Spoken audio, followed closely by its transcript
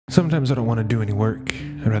Sometimes I don't want to do any work.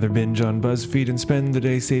 I'd rather binge on BuzzFeed and spend the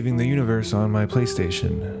day saving the universe on my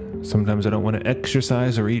PlayStation. Sometimes I don't want to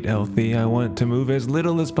exercise or eat healthy. I want to move as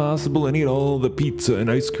little as possible and eat all the pizza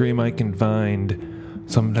and ice cream I can find.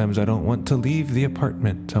 Sometimes I don't want to leave the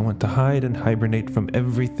apartment. I want to hide and hibernate from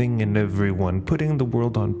everything and everyone, putting the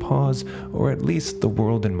world on pause, or at least the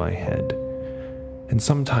world in my head. And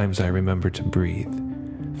sometimes I remember to breathe,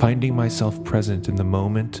 finding myself present in the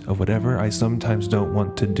moment of whatever I sometimes don't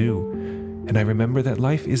want to do. And I remember that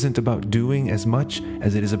life isn't about doing as much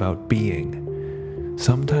as it is about being.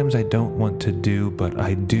 Sometimes I don't want to do, but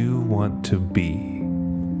I do want to be.